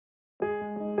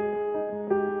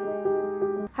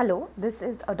Hello, this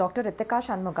is Dr. Ritika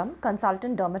Shanmugam,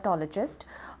 consultant dermatologist,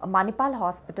 Manipal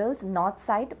Hospital's North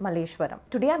Side, Malleshwaram.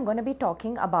 Today I'm going to be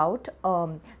talking about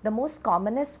the most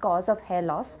commonest cause of hair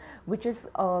loss, which is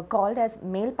called as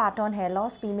male pattern hair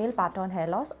loss, female pattern hair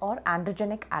loss, or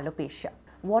androgenic alopecia.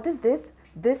 What is this?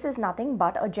 This is nothing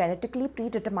but a genetically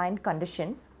predetermined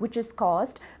condition which is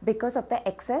caused because of the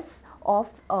excess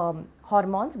of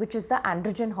hormones, which is the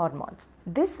androgen hormones.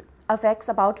 This affects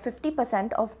about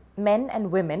 50% of men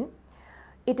and women.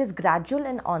 It is gradual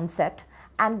in onset,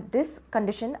 and this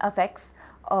condition affects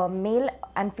male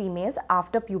and females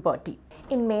after puberty.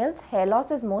 In males, hair loss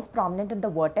is most prominent in the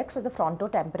vertex or the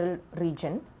frontotemporal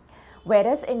region,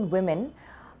 whereas in women,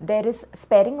 there is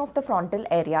sparing of the frontal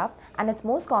area, and it's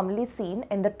most commonly seen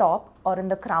in the top or in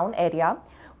the crown area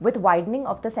with widening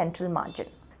of the central margin.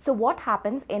 So what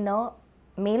happens in a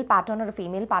male pattern or a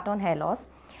female pattern hair loss?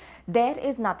 There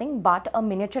is nothing but a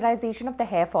miniaturization of the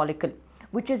hair follicle,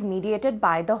 which is mediated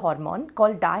by the hormone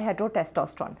called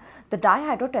dihydrotestosterone. The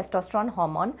dihydrotestosterone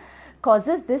hormone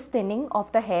causes this thinning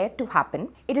of the hair to happen.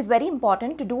 It is very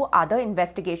important to do other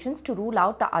investigations to rule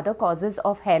out the other causes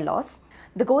of hair loss.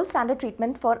 The gold standard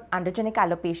treatment for androgenic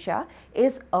alopecia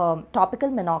is topical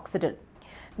minoxidil.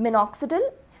 Minoxidil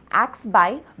acts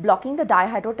by blocking the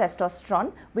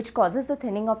dihydrotestosterone, which causes the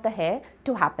thinning of the hair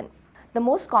to happen. The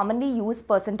most commonly used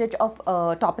percentage of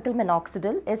topical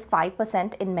minoxidil is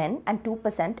 5% in men and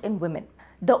 2% in women.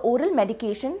 The oral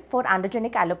medication for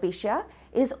androgenic alopecia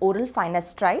is oral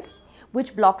finasteride,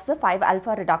 which blocks the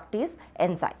 5-alpha reductase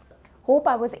enzyme. Hope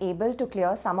I was able to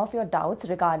clear some of your doubts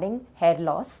regarding hair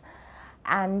loss,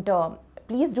 and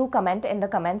please do comment in the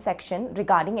comment section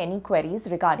regarding any queries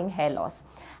regarding hair loss,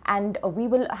 and we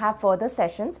will have further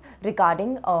sessions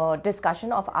regarding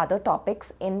discussion of other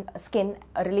topics in skin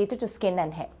related to skin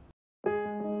and hair.